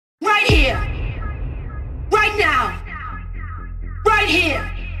here,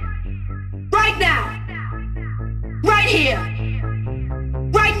 right now, right here,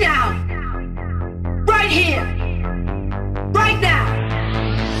 right now, right here, right now,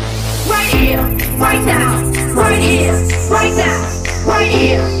 right here, right now, right here, right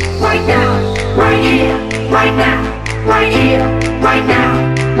now,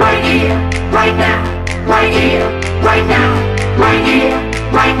 right here, right now, right here, right now, right here,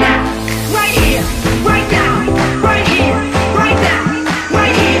 right now, right here, right now, right here, right now, right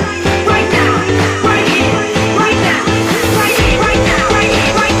here, right now,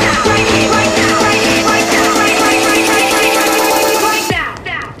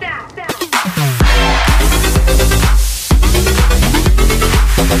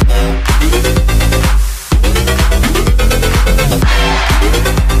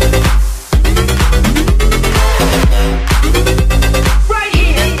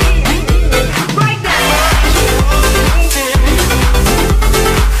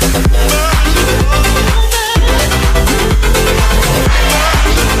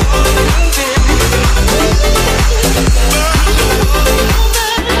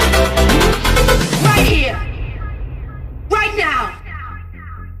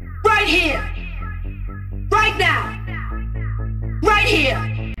 right here, right now, right here, right now, right here,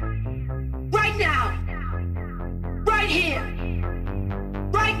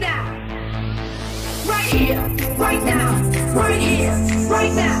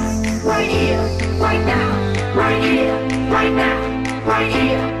 right now, right here, right now, right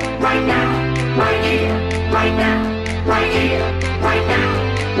here, right now, right here, right now, right here, right now,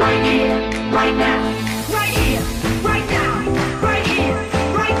 right here, right now, right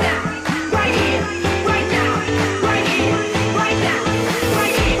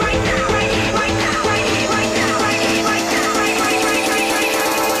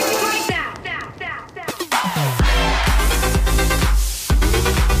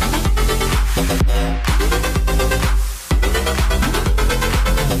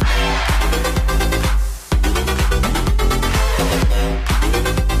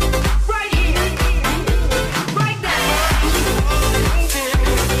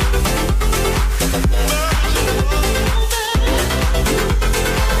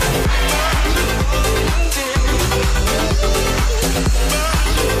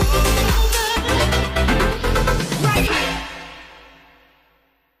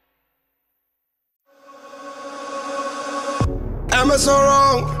Am I so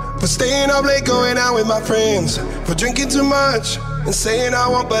wrong for staying up late, going out with my friends, for drinking too much and saying I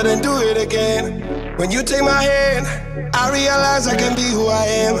won't, but then do it again? When you take my hand, I realize I can be who I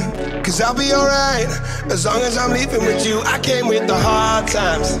am. Cause I'll be alright as long as I'm leaving with you. I came with the hard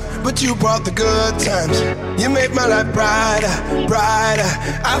times, but you brought the good times. You made my life brighter, brighter.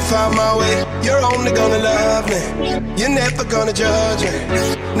 I found my way. You're only gonna love me, you're never gonna judge me.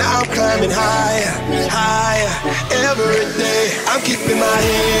 Now I'm climbing higher, higher. Every day I'm keeping my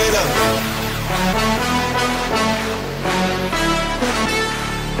head up.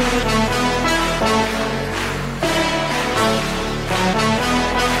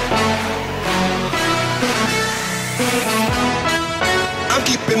 I'm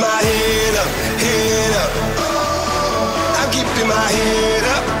keeping my head up, head up. I'm keeping my head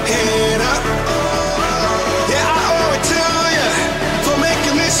up, head up. Yeah, I owe it to you for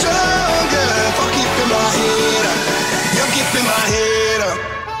making me stronger, for keeping my head up. You're keeping my head up.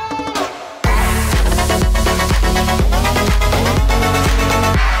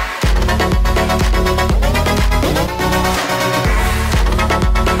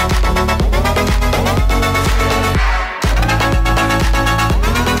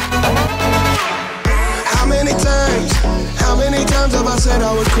 Have I said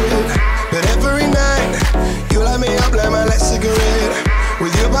I would quit? But every night you light me up like my last cigarette.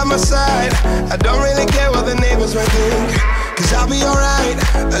 With you by my side, I don't really care what the neighbors might think. Cause I'll be alright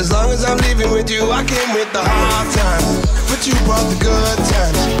as long as I'm living with you. I came with the hard times, but you brought the good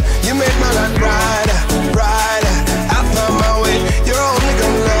times. You made my life brighter, brighter. I found my way. You're only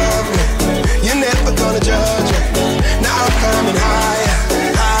gonna love me, you're never gonna judge me. Now I'm climbing higher,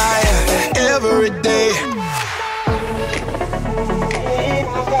 higher. Every day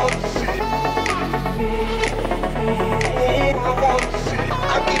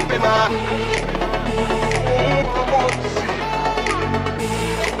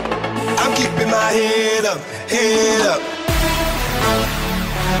I'm keeping my head up, head up.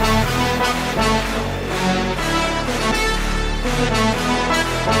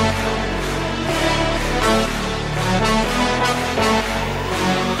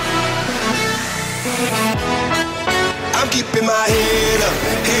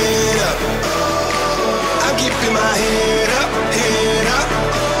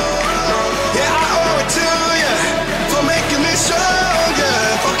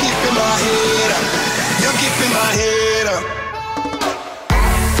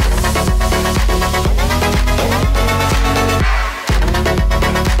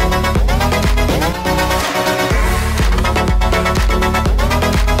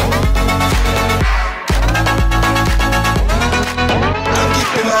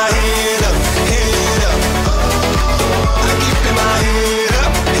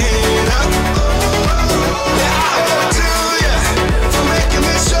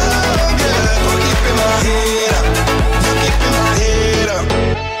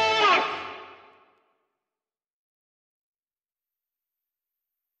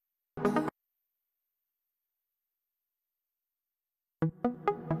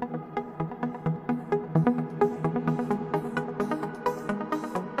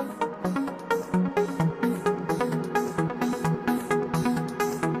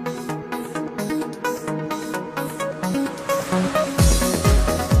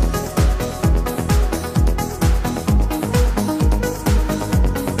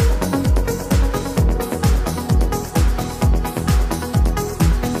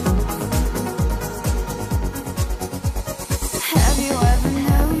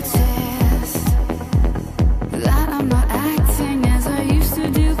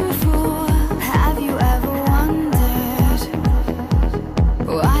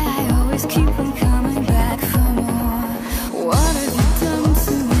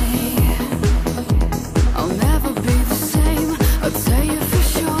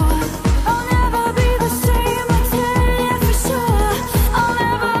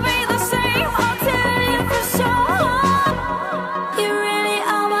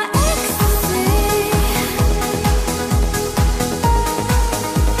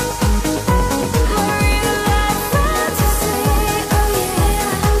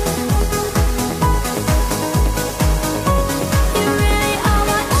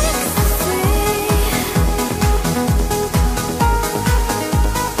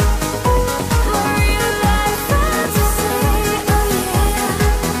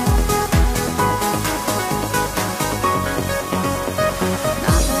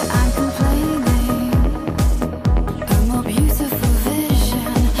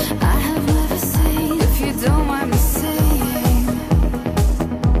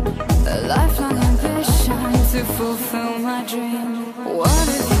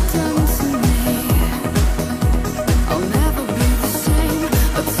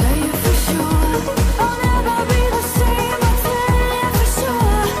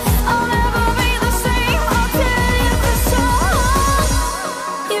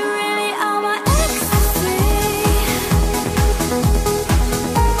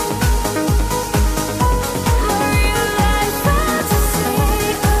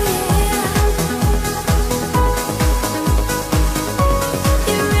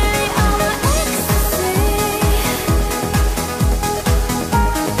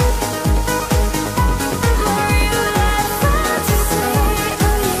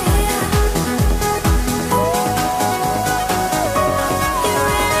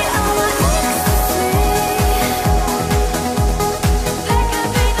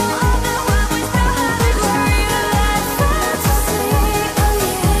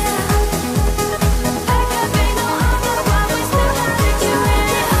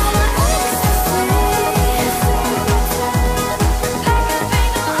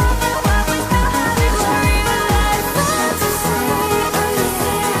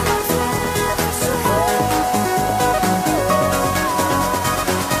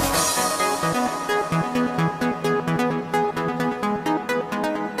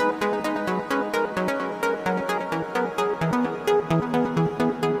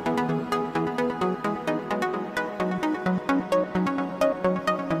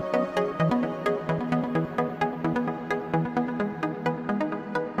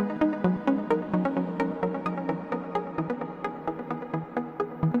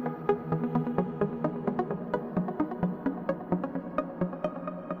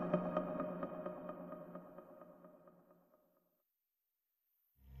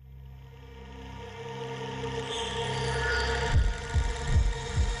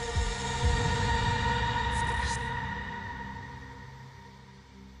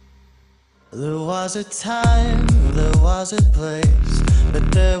 was a time, there was a place, but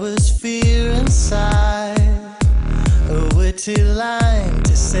there was fear inside. A witty line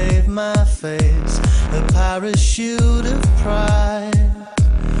to save my face, a parachute of pride.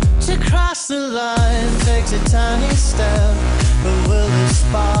 To cross the line takes a tiny step, but will the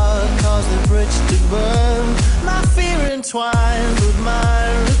spark cause the bridge to burn? My fear entwined with my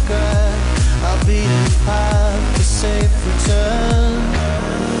regret, I'll beat a path to safe return.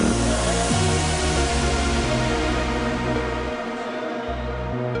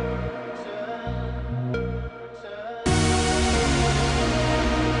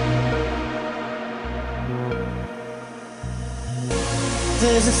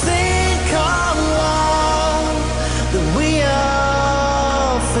 There's a thing called love that we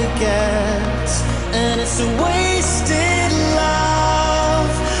all forget, and it's a wasted love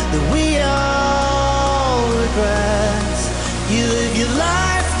that we all regret. You live your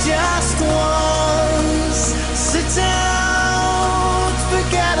life just once, sit down,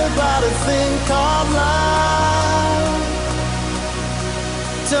 forget about a thing called love.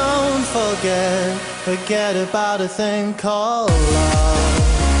 Don't forget about a thing called love.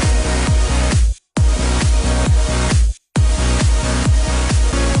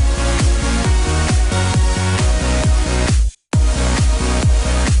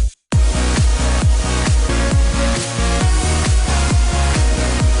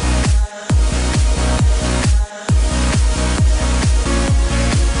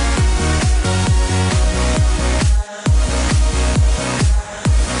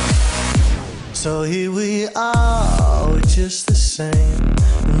 So here we are, we're just the same,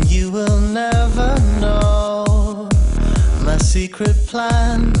 and you will never know my secret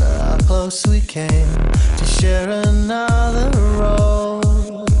plan, how close we came to share another road.